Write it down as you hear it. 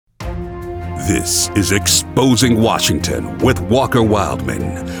This is Exposing Washington with Walker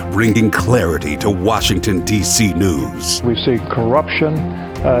Wildman, bringing clarity to Washington, D.C. news. We see corruption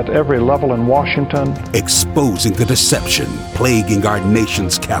at every level in Washington. Exposing the deception plaguing our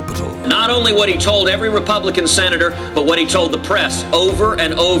nation's capital. Not only what he told every Republican senator, but what he told the press over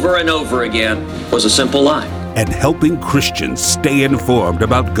and over and over again was a simple lie. And helping Christians stay informed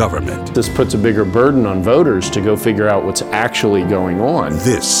about government. This puts a bigger burden on voters to go figure out what's actually going on.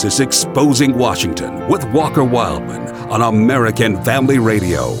 This is Exposing Washington with Walker Wildman on American Family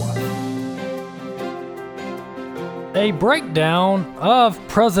Radio. A breakdown of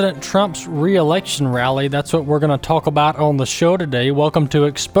President Trump's re-election rally. That's what we're going to talk about on the show today. Welcome to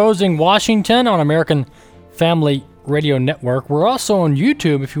Exposing Washington on American Family Radio Network. We're also on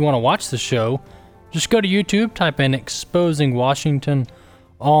YouTube if you want to watch the show. Just go to YouTube, type in Exposing Washington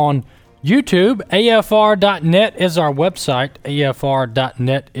on YouTube. AFR.net is our website.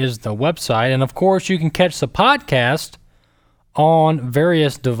 AFR.net is the website. And of course, you can catch the podcast on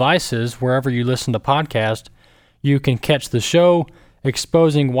various devices, wherever you listen to podcasts. You can catch the show,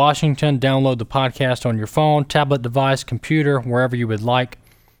 Exposing Washington. Download the podcast on your phone, tablet device, computer, wherever you would like.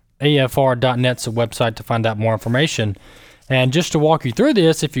 AFR.net's the website to find out more information. And just to walk you through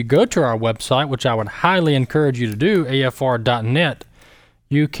this, if you go to our website, which I would highly encourage you to do, afr.net,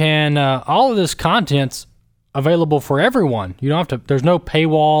 you can, all of this content's available for everyone. You don't have to, there's no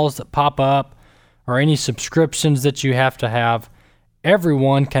paywalls that pop up or any subscriptions that you have to have.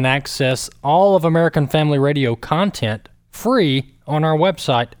 Everyone can access all of American Family Radio content free on our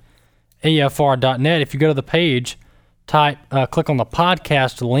website, afr.net. If you go to the page, click on the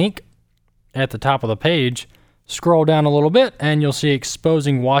podcast link at the top of the page, scroll down a little bit, and you'll see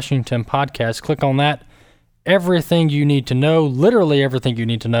Exposing Washington podcast. Click on that. Everything you need to know, literally everything you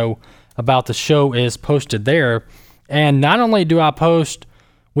need to know about the show is posted there. And not only do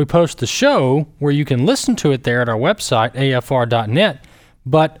we post the show where you can listen to it there at our website, afr.net,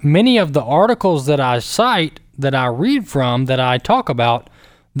 but many of the articles that I cite, that I read from, that I talk about,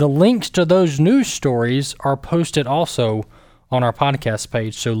 the links to those news stories are posted also on our podcast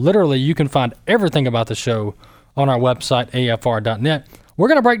page. So literally you can find everything about the show on our website, afr.net. We're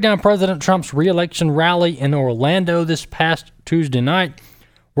going to break down President Trump's re-election rally in Orlando this past Tuesday night.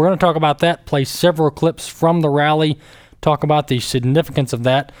 We're going to talk about that, play several clips from the rally, talk about the significance of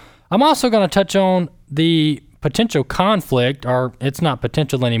that. I'm also going to touch on the potential conflict, or it's not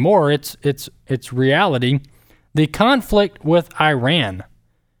potential anymore, it's reality, the conflict with Iran.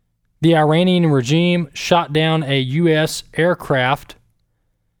 The Iranian regime shot down a U.S. aircraft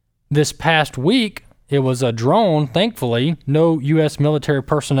this past week. It was a drone, thankfully. No U.S. military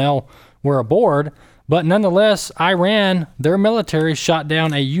personnel were aboard. But nonetheless, Iran, their military, shot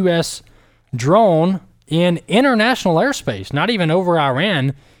down a U.S. drone in international airspace, not even over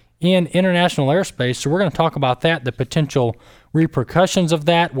Iran, in international airspace. So we're going to talk about that, the potential repercussions of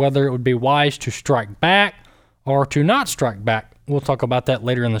that, whether it would be wise to strike back or to not strike back. We'll talk about that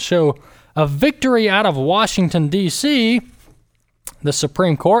later in the show. A victory out of Washington, D.C. The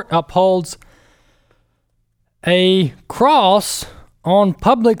Supreme Court upholds a cross on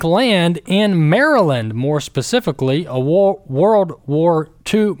public land in Maryland, more specifically, a World War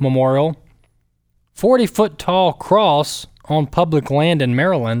II memorial, 40-foot tall cross on public land in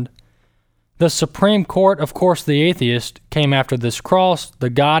Maryland. The Supreme Court, of course, the atheists came after this cross. The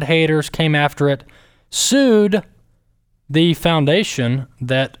God haters came after it, sued the foundation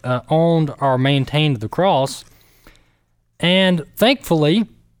that owned or maintained the cross. And thankfully,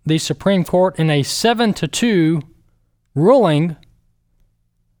 the Supreme Court, in a 7-2 ruling,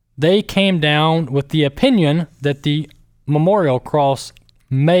 they came down with the opinion that the memorial cross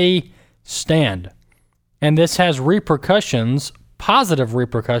may stand. And this has repercussions, positive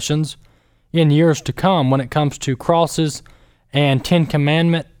repercussions, in years to come when it comes to crosses and Ten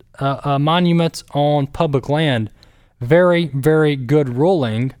Commandment monuments on public land. Very, very good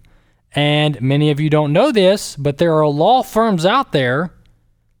ruling. And many of you don't know this, but there are law firms out there,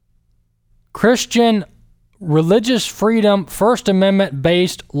 Christian religious freedom, First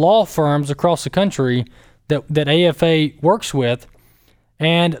Amendment-based law firms across the country that AFA works with,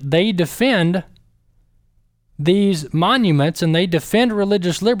 and they defend these monuments and they defend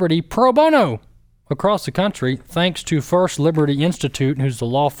religious liberty pro bono across the country, thanks to First Liberty Institute, who's the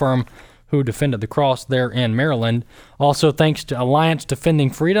law firm who defended the cross there in Maryland. Also, thanks to Alliance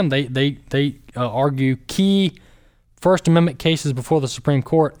Defending Freedom, they argue key First Amendment cases before the Supreme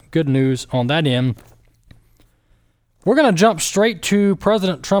Court. Good news on that end. We're going to jump straight to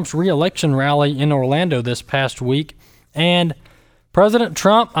President Trump's re-election rally in Orlando this past week, and President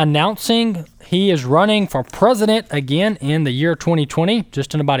Trump announcing he is running for president again in the year 2020,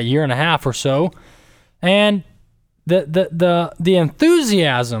 just in about a year and a half or so. And the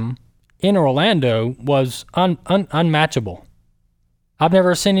enthusiasm in Orlando was unmatchable. I've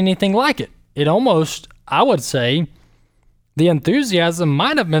never seen anything like it. It almost, I would say, the enthusiasm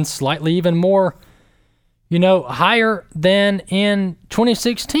might have been slightly even more, higher than in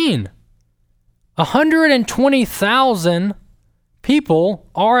 2016. 120,000 people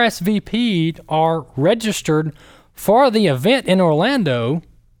RSVP'd or registered for the event in Orlando.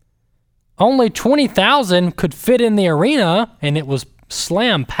 Only 20,000 could fit in the arena, and it was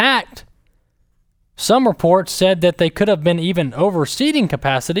slam-packed. Some reports said that they could have been even over seating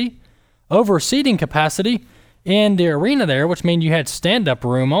capacity in the arena there, which means you had stand-up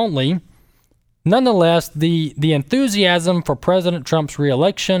room only. Nonetheless, the enthusiasm for President Trump's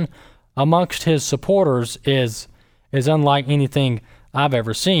reelection amongst his supporters is unlike anything I've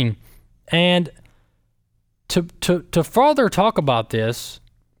ever seen. And to further talk about this,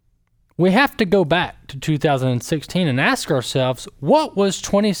 we have to go back to 2016 and ask ourselves, what was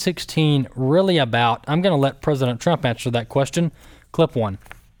 2016 really about? I'm going to let President Trump answer that question. Clip 1.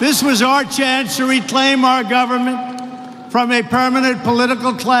 This was our chance to reclaim our government from a permanent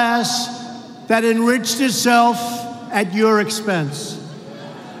political class that enriched itself at your expense.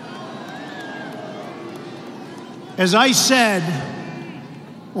 As I said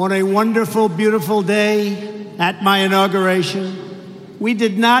on a wonderful, beautiful day at my inauguration, we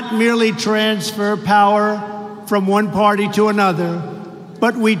did not merely transfer power from one party to another,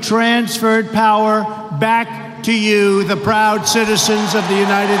 but we transferred power back to you, the proud citizens of the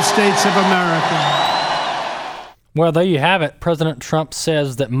United States of America. Well, there you have it. President Trump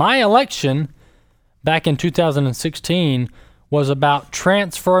says that my election back in 2016 was about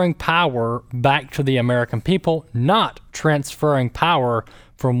transferring power back to the American people, not transferring power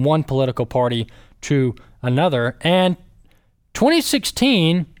from one political party to another. And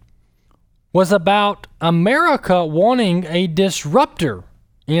 2016 was about America wanting a disruptor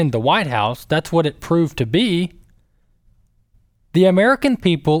in the White House. That's what it proved to be. The American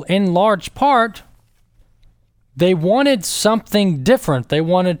people, in large part, they wanted something different. They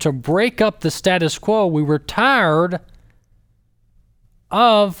wanted to break up the status quo. We were tired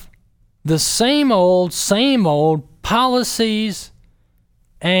of the same old policies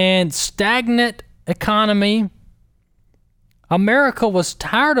and stagnant economy. America was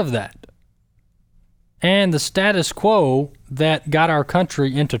tired of that. And the status quo that got our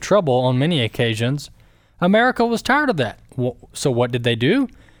country into trouble on many occasions, America was tired of that. So what did they do?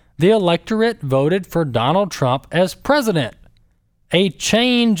 The electorate voted for Donald Trump as president. A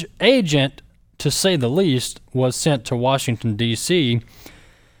change agent, to say the least, was sent to Washington, D.C.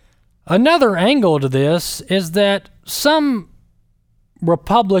 Another angle to this is that some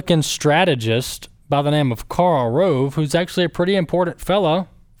Republican strategist by the name of Karl Rove, who's actually a pretty important fellow,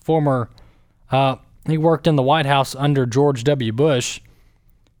 he worked in the White House under George W. Bush.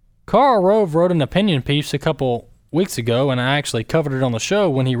 Karl Rove wrote an opinion piece a couple weeks ago, and I actually covered it on the show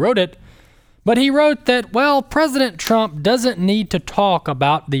when he wrote it. But he wrote that, President Trump doesn't need to talk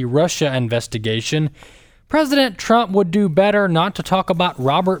about the Russia investigation. President Trump would do better not to talk about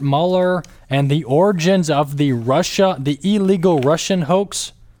Robert Mueller and the origins of the illegal Russian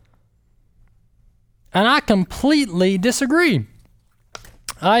hoax. And I completely disagree.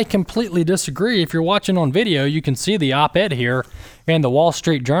 If you're watching on video, you can see the op-ed here in the Wall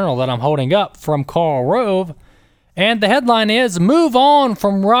Street Journal that I'm holding up from Karl Rove. And the headline is, "Move on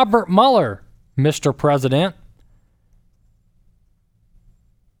from Robert Mueller, Mr. President."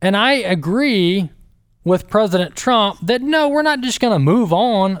 And I agree with President Trump that no, we're not just going to move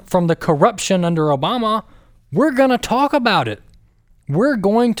on from the corruption under Obama. We're going to talk about it. We're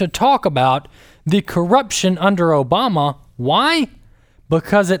going to talk about the corruption under Obama. Why?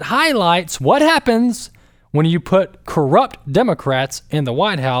 Because it highlights what happens when you put corrupt Democrats in the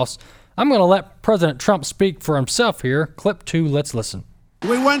White House. I'm going to let President Trump speak for himself here. Clip 2, let's listen.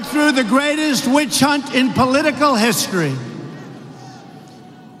 We went through the greatest witch hunt in political history.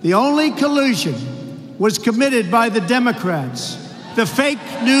 The only collusion was committed by the Democrats, the fake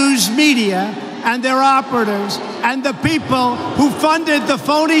news media, and their operatives, and the people who funded the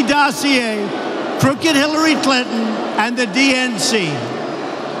phony dossier, crooked Hillary Clinton, and the DNC.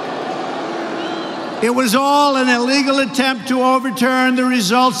 It was all an illegal attempt to overturn the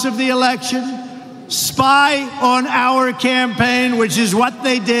results of the election, spy on our campaign, which is what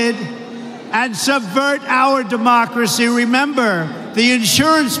they did, and subvert our democracy. Remember the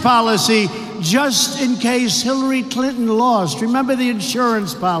insurance policy, just in case Hillary Clinton lost. Remember the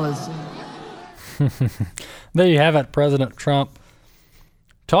insurance policy. There you have it, President Trump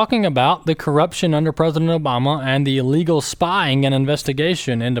talking about the corruption under President Obama and the illegal spying and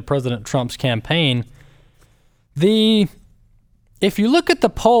investigation into President Trump's campaign. If you look at the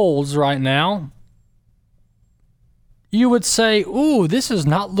polls right now, you would say, ooh, this is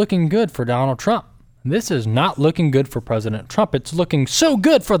not looking good for Donald Trump. This is not looking good for President Trump. It's looking so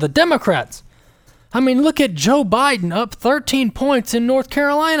good for the Democrats. I mean, look at Joe Biden up 13 points in North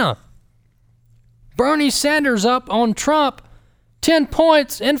Carolina. Bernie Sanders up on Trump 10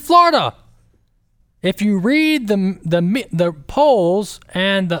 points in Florida. If you read the polls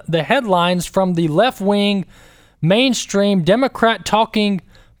and the headlines from the left-wing, mainstream, Democrat talking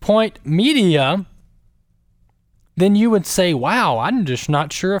point media, then you would say, wow, I'm just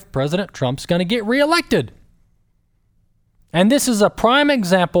not sure if President Trump's going to get reelected. And this is a prime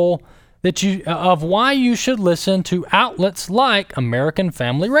example of why you should listen to outlets like American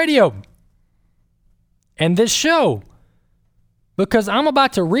Family Radio and this show. Because I'm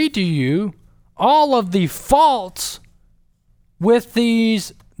about to read to you all of the faults with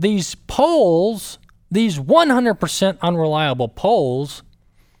these polls, these 100% unreliable polls,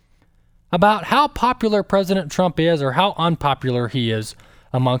 about how popular President Trump is or how unpopular he is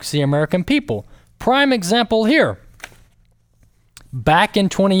amongst the American people. Prime example here. Back in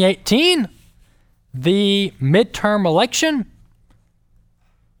 2018, the midterm election,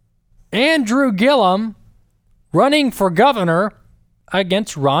 Andrew Gillum running for governor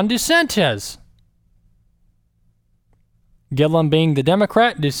against Ron DeSantis. Gillum being the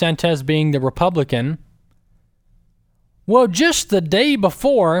Democrat, DeSantis being the Republican. Well, just the day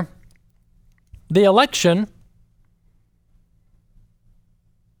before the election,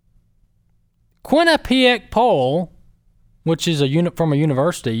 Quinnipiac poll, which is from a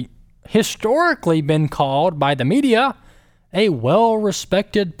university, historically been called by the media a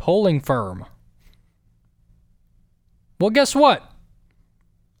well-respected polling firm. Well, guess what?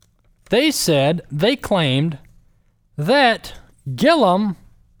 They claimed that Gillum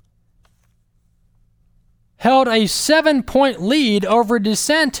held a 7-point lead over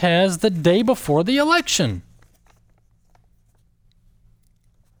DeSantis the day before the election.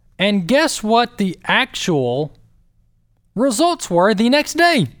 And guess what the actual results were the next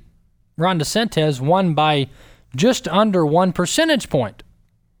day? Ron DeSantis won by just under 1 percentage point.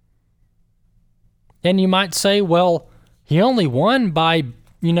 And you might say, well, he only won by,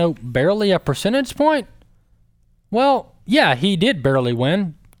 barely a percentage point. Well, yeah, he did barely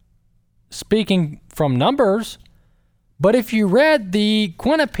win, speaking from numbers. But if you read the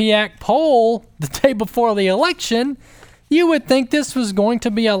Quinnipiac poll the day before the election, you would think this was going to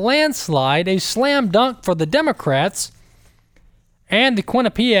be a landslide, a slam dunk for the Democrats. And the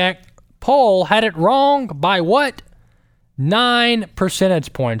Quinnipiac poll had it wrong by what? 9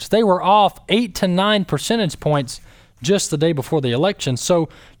 percentage points. They were off 8 to 9 percentage points just the day before the election. So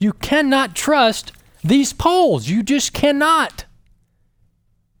you cannot trust these polls. You just cannot.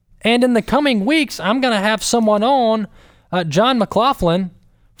 And in the coming weeks, I'm going to have someone on, John McLaughlin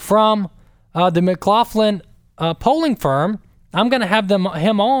from the McLaughlin polling firm. I'm going to have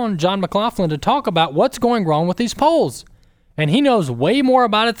him on, John McLaughlin, to talk about what's going wrong with these polls. And he knows way more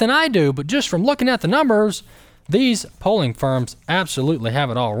about it than I do, but just from looking at the numbers, these polling firms absolutely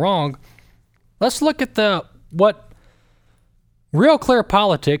have it all wrong. Let's look at what Real Clear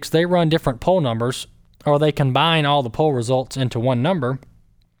Politics, they run different poll numbers, or they combine all the poll results into one number.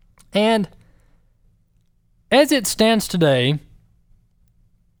 And as it stands today,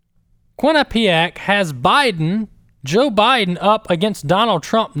 Quinnipiac has Joe Biden up against Donald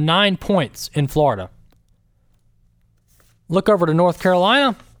Trump 9 points in Florida. Look over to North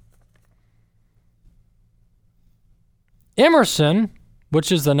Carolina. Emerson, which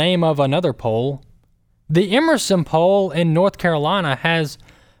is the name of another poll, the Emerson poll in North Carolina has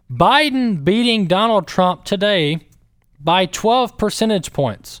Biden beating Donald Trump today by 12 percentage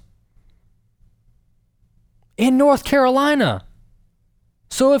points. In North Carolina.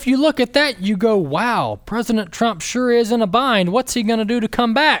 So if you look at that, you go, wow, President Trump sure is in a bind. What's he going to do to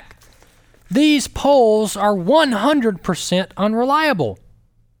come back? These polls are 100% unreliable.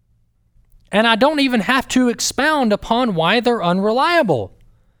 And I don't even have to expound upon why they're unreliable.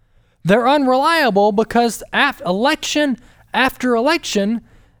 They're unreliable because election after election,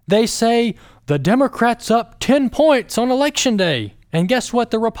 they say the Democrats up 10 points on election day. And guess what?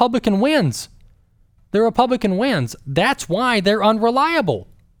 The Republican wins. The Republican wins. That's why they're unreliable.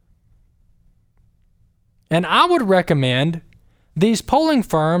 And I would recommend these polling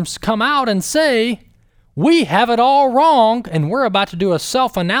firms come out and say, we have it all wrong, and we're about to do a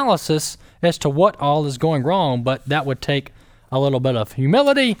self-analysis as to what all is going wrong, but that would take a little bit of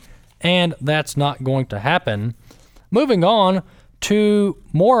humility, and that's not going to happen. Moving on, to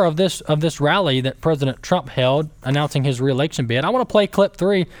more of this rally that President Trump held announcing his re-election bid, I want to play clip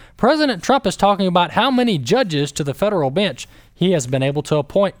 3. President Trump is talking about how many judges to the federal bench he has been able to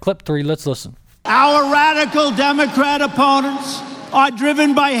appoint. Clip 3, let's listen. Our radical Democrat opponents are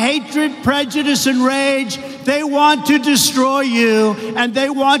driven by hatred, prejudice, and rage. They want to destroy you, and they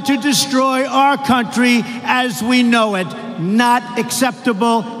want to destroy our country as we know it. Not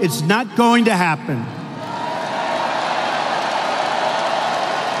acceptable. It's not going to happen.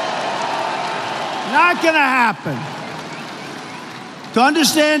 Not going to happen. To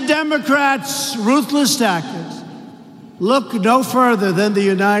understand Democrats' ruthless tactics, look no further than the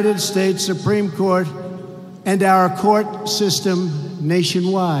United States Supreme Court and our court system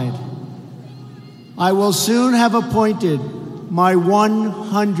nationwide. I will soon have appointed my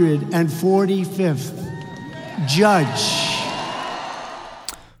 145th judge.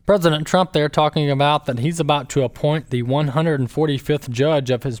 President Trump there talking about that he's about to appoint the 145th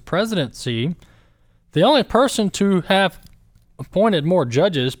judge of his presidency. The only person to have appointed more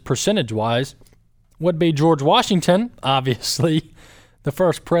judges, percentage-wise, would be George Washington, obviously. The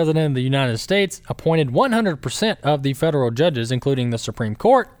first president of the United States appointed 100% of the federal judges, including the Supreme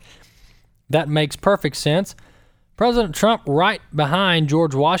Court. That makes perfect sense. President Trump right behind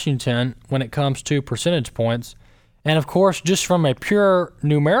George Washington when it comes to percentage points. And of course, just from a pure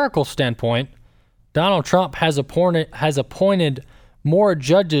numerical standpoint, Donald Trump has appointed more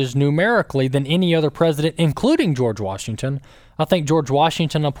judges numerically than any other president, including George Washington. I think George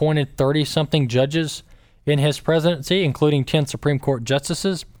Washington appointed 30-something judges in his presidency, including 10 Supreme Court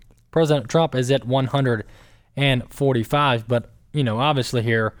justices. President Trump is at 145, but, obviously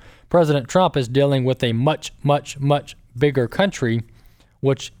here, President Trump is dealing with a much, much, much bigger country,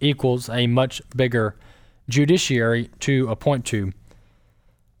 which equals a much bigger judiciary to appoint to.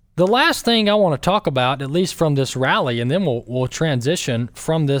 The last thing I want to talk about, at least from this rally, and then we'll transition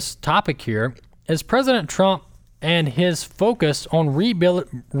from this topic here, is President Trump and his focus on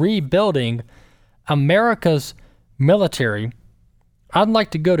rebuilding America's military. I'd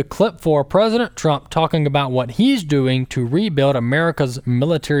like to go to clip 4, President Trump talking about what he's doing to rebuild America's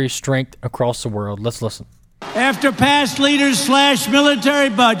military strength across the world. Let's listen. After past leaders slashed military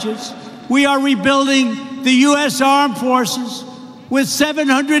budgets, we are rebuilding the U.S. Armed Forces with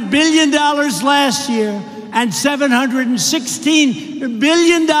 $700 billion last year and $716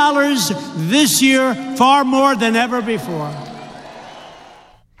 billion this year, far more than ever before.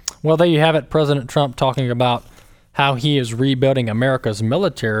 Well, there you have it, President Trump talking about how he is rebuilding America's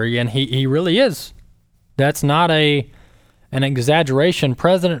military, and he really is. That's not an exaggeration.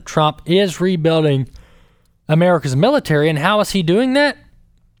 President Trump is rebuilding America's military, and how is he doing that?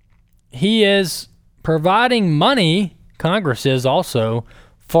 He is providing money, Congress is also,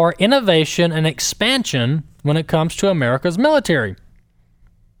 for innovation and expansion when it comes to America's military.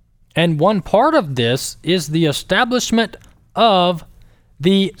 And one part of this is the establishment of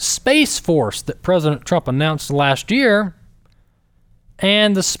the Space Force that President Trump announced last year.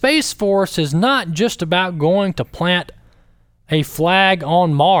 And the Space Force is not just about going to plant a flag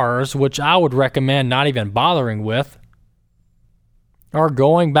on Mars, which I would recommend not even bothering with, or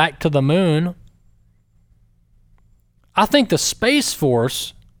going back to the moon. I think the Space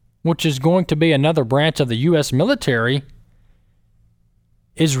Force, which is going to be another branch of the U.S. military,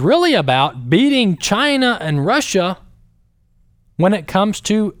 is really about beating China and Russia when it comes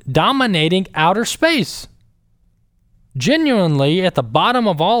to dominating outer space. Genuinely, at the bottom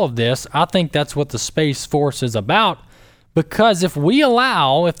of all of this, I think that's what the Space Force is about, because if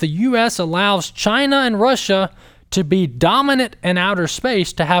the U.S. allows China and Russia to be dominant in outer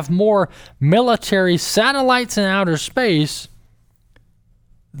space, to have more military satellites in outer space,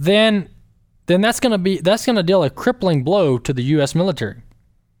 then that's going to deal a crippling blow to the U.S. military.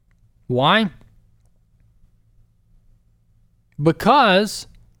 Why? Because,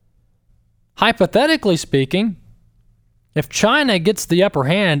 hypothetically speaking, if China gets the upper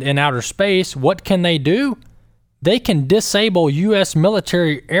hand in outer space, what can they do? They can disable U.S.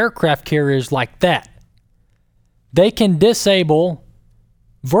 military aircraft carriers like that. They can disable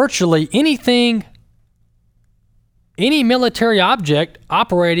virtually anything, any military object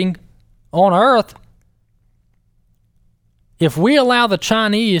operating on Earth. If we allow the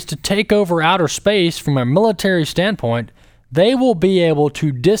Chinese to take over outer space from a military standpoint, they will be able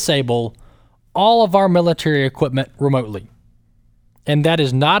to disable all of our military equipment remotely. And that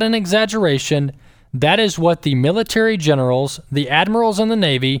is not an exaggeration. That is what the military generals, the admirals in the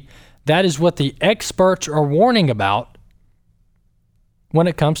Navy, that is what the experts are warning about when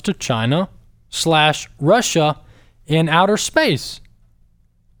it comes to China/Russia in outer space.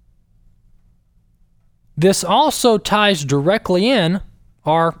 This also ties directly in,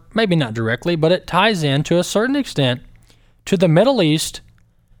 or maybe not directly, but it ties in to a certain extent to the Middle East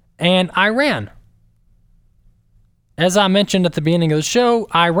and Iran. As I mentioned at the beginning of the show,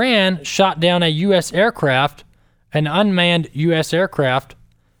 Iran shot down a U.S. aircraft, an unmanned U.S. aircraft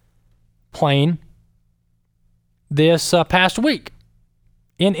plane, this past week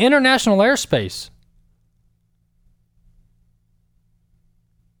in international airspace.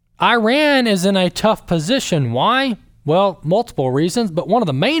 Iran is in a tough position. Why? Well, multiple reasons, but one of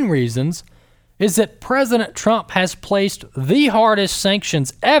the main reasons is that President Trump has placed the hardest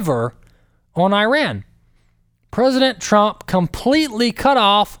sanctions ever on Iran. President Trump completely cut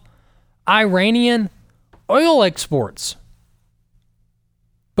off Iranian oil exports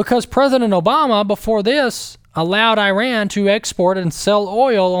because President Obama, before this, allowed Iran to export and sell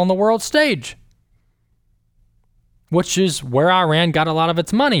oil on the world stage, which is where Iran got a lot of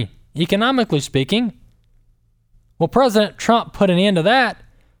its money, economically speaking. Well, President Trump put an end to that,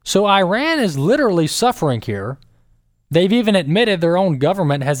 so Iran is literally suffering here. They've even admitted, their own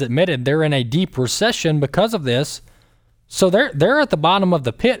government has admitted, they're in a deep recession because of this. So they're at the bottom of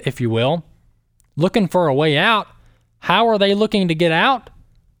the pit, if you will, looking for a way out. How are they looking to get out?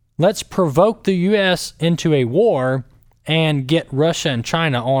 Let's provoke the U.S. into a war and get Russia and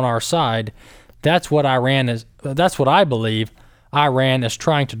China on our side. That's what Iran is. That's what I believe Iran is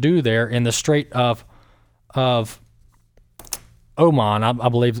trying to do there in the Strait of Oman. I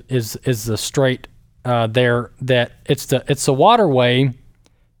believe is the strait there. That it's the waterway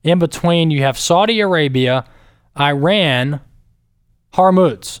in between. You have Saudi Arabia, Iran,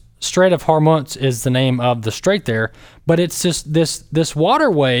 Hormuz. Strait of Hormuz is the name of the strait there, but it's just this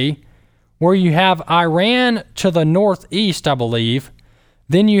waterway where you have Iran to the northeast, I believe.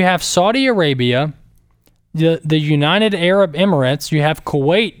 Then you have Saudi Arabia, the United Arab Emirates. You have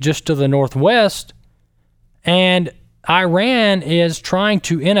Kuwait just to the northwest, and Iran is trying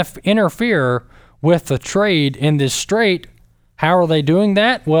to interfere with the trade in this strait. How are they doing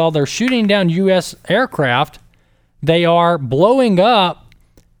that? Well, they're shooting down U.S. aircraft. They are blowing up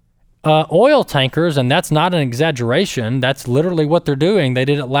oil tankers, and that's not an exaggeration. That's literally what they're doing. They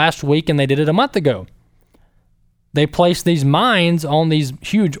did it last week, and they did it a month ago. They place these mines on these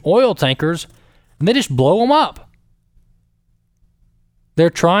huge oil tankers, and they just blow them up. They're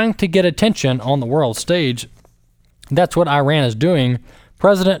trying to get attention on the world stage. That's what Iran is doing.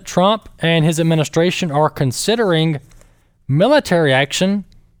 President Trump and his administration are considering military action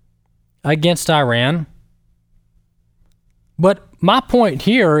against Iran. But my point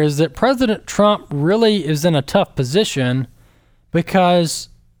here is that President Trump really is in a tough position because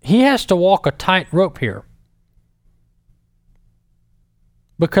he has to walk a tightrope here.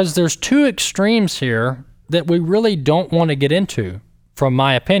 Because there's two extremes here that we really don't want to get into, from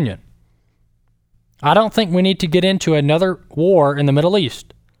my opinion. I don't think we need to get into another war in the Middle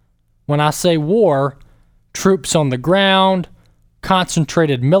East. When I say war, troops on the ground,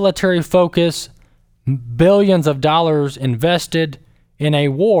 concentrated military focus, billions of dollars invested in a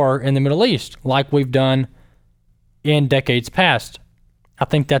war in the Middle East, like we've done in decades past. I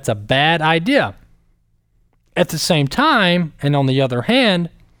think that's a bad idea. At the same time, and on the other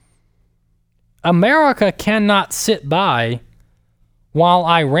hand, America cannot sit by while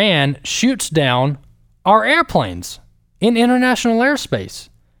Iran shoots down our airplanes in international airspace.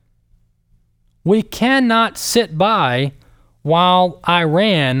 We cannot sit by while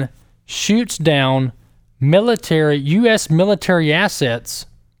Iran shoots down U.S. military assets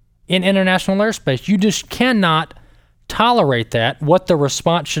in international airspace. You just cannot tolerate that. What the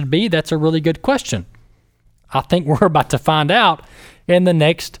response should be, that's a really good question. I think we're about to find out in the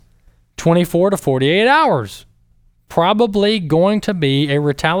next 24 to 48 hours. There is probably going to be a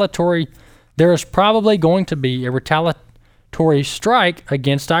retaliatory strike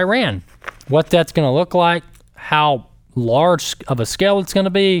against Iran. What that's going to look like, how large of a scale it's going to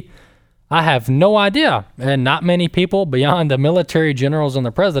be, I have no idea. And not many people beyond the military generals and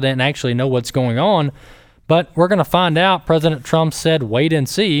the president actually know what's going on. But we're going to find out. President Trump said, wait and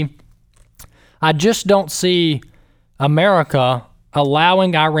see. I just don't see America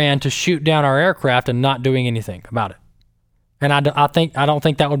allowing Iran to shoot down our aircraft and not doing anything about it. And I don't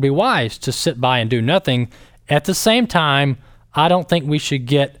think that would be wise to sit by and do nothing. At the same time, I don't think we should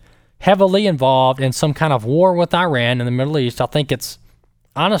get heavily involved in some kind of war with Iran in the Middle East. I think it's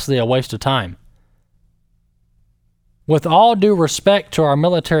honestly a waste of time. With all due respect to our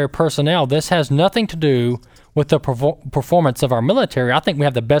military personnel, this has nothing to do with the performance of our military. I think we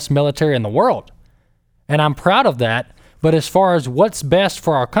have the best military in the world, and I'm proud of that. But as far as what's best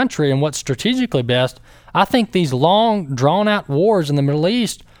for our country and what's strategically best, I think these long, drawn-out wars in the Middle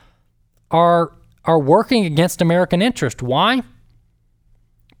East are are working against American interest. Why?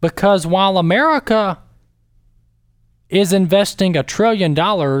 Because while America is investing $1 trillion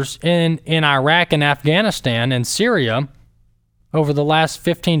in Iraq and Afghanistan and Syria over the last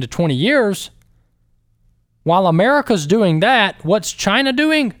 15 to 20 years, while America's doing that, what's China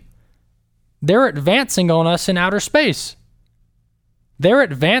doing? They're advancing on us in outer space. They're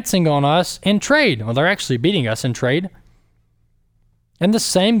advancing on us in trade. Well, they're actually beating us in trade. And the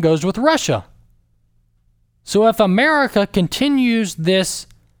same goes with Russia. So if America continues this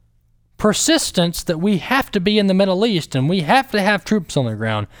persistence that we have to be in the Middle East and we have to have troops on the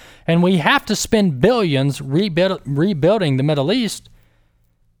ground and we have to spend billions rebuilding the Middle East,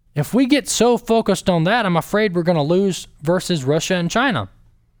 if we get so focused on that, I'm afraid we're going to lose versus Russia and China.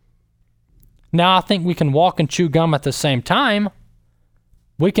 Now, I think we can walk and chew gum at the same time.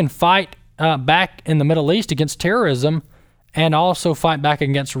 We can fight back in the Middle East against terrorism and also fight back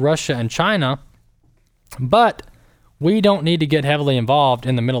against Russia and China. But we don't need to get heavily involved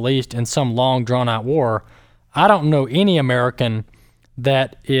in the Middle East in some long, drawn-out war. I don't know any American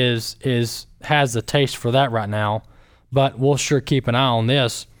that has the taste for that right now, but we'll sure keep an eye on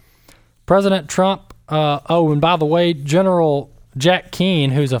this. President Trump, and by the way, General Jack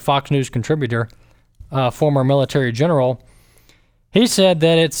Keane, who's a Fox News contributor, former military general, he said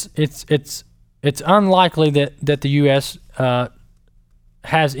that it's unlikely that the U.S.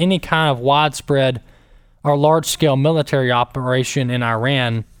 Has any kind of widespread or large-scale military operation in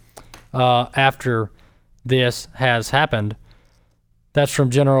Iran after this has happened. That's from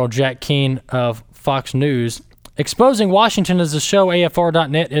General Jack Keane of Fox News. Exposing Washington is the show.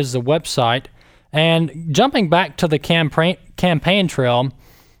 AFR.net is the website. And jumping back to the campaign trail,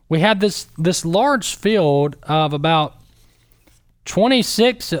 we have this large field of about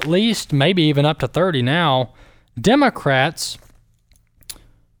 26 at least, maybe even up to 30 now, Democrats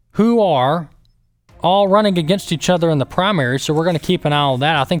who are all running against each other in the primary, so we're going to keep an eye on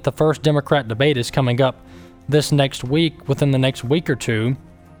that. I think the first Democrat debate is coming up this next week, within the next week or two.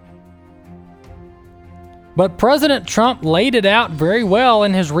 But President Trump laid it out very well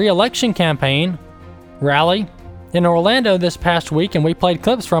in his re-election campaign rally in Orlando this past week, and we played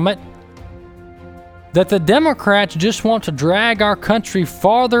clips from it, that the Democrats just want to drag our country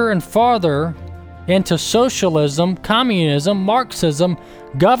farther and farther into socialism, communism, Marxism,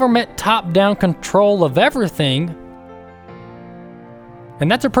 government top-down control of everything. And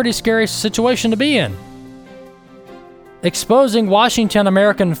that's a pretty scary situation to be in. Exposing Washington,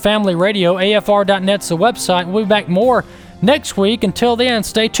 American Family Radio, AFR.net's the website. We'll be back more next week. Until then,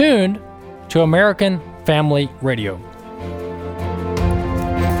 stay tuned to American Family Radio.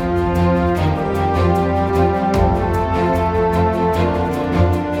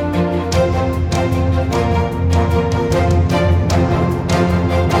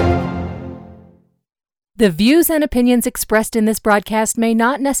 The views and opinions expressed in this broadcast may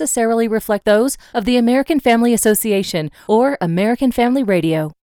not necessarily reflect those of the American Family Association or American Family Radio.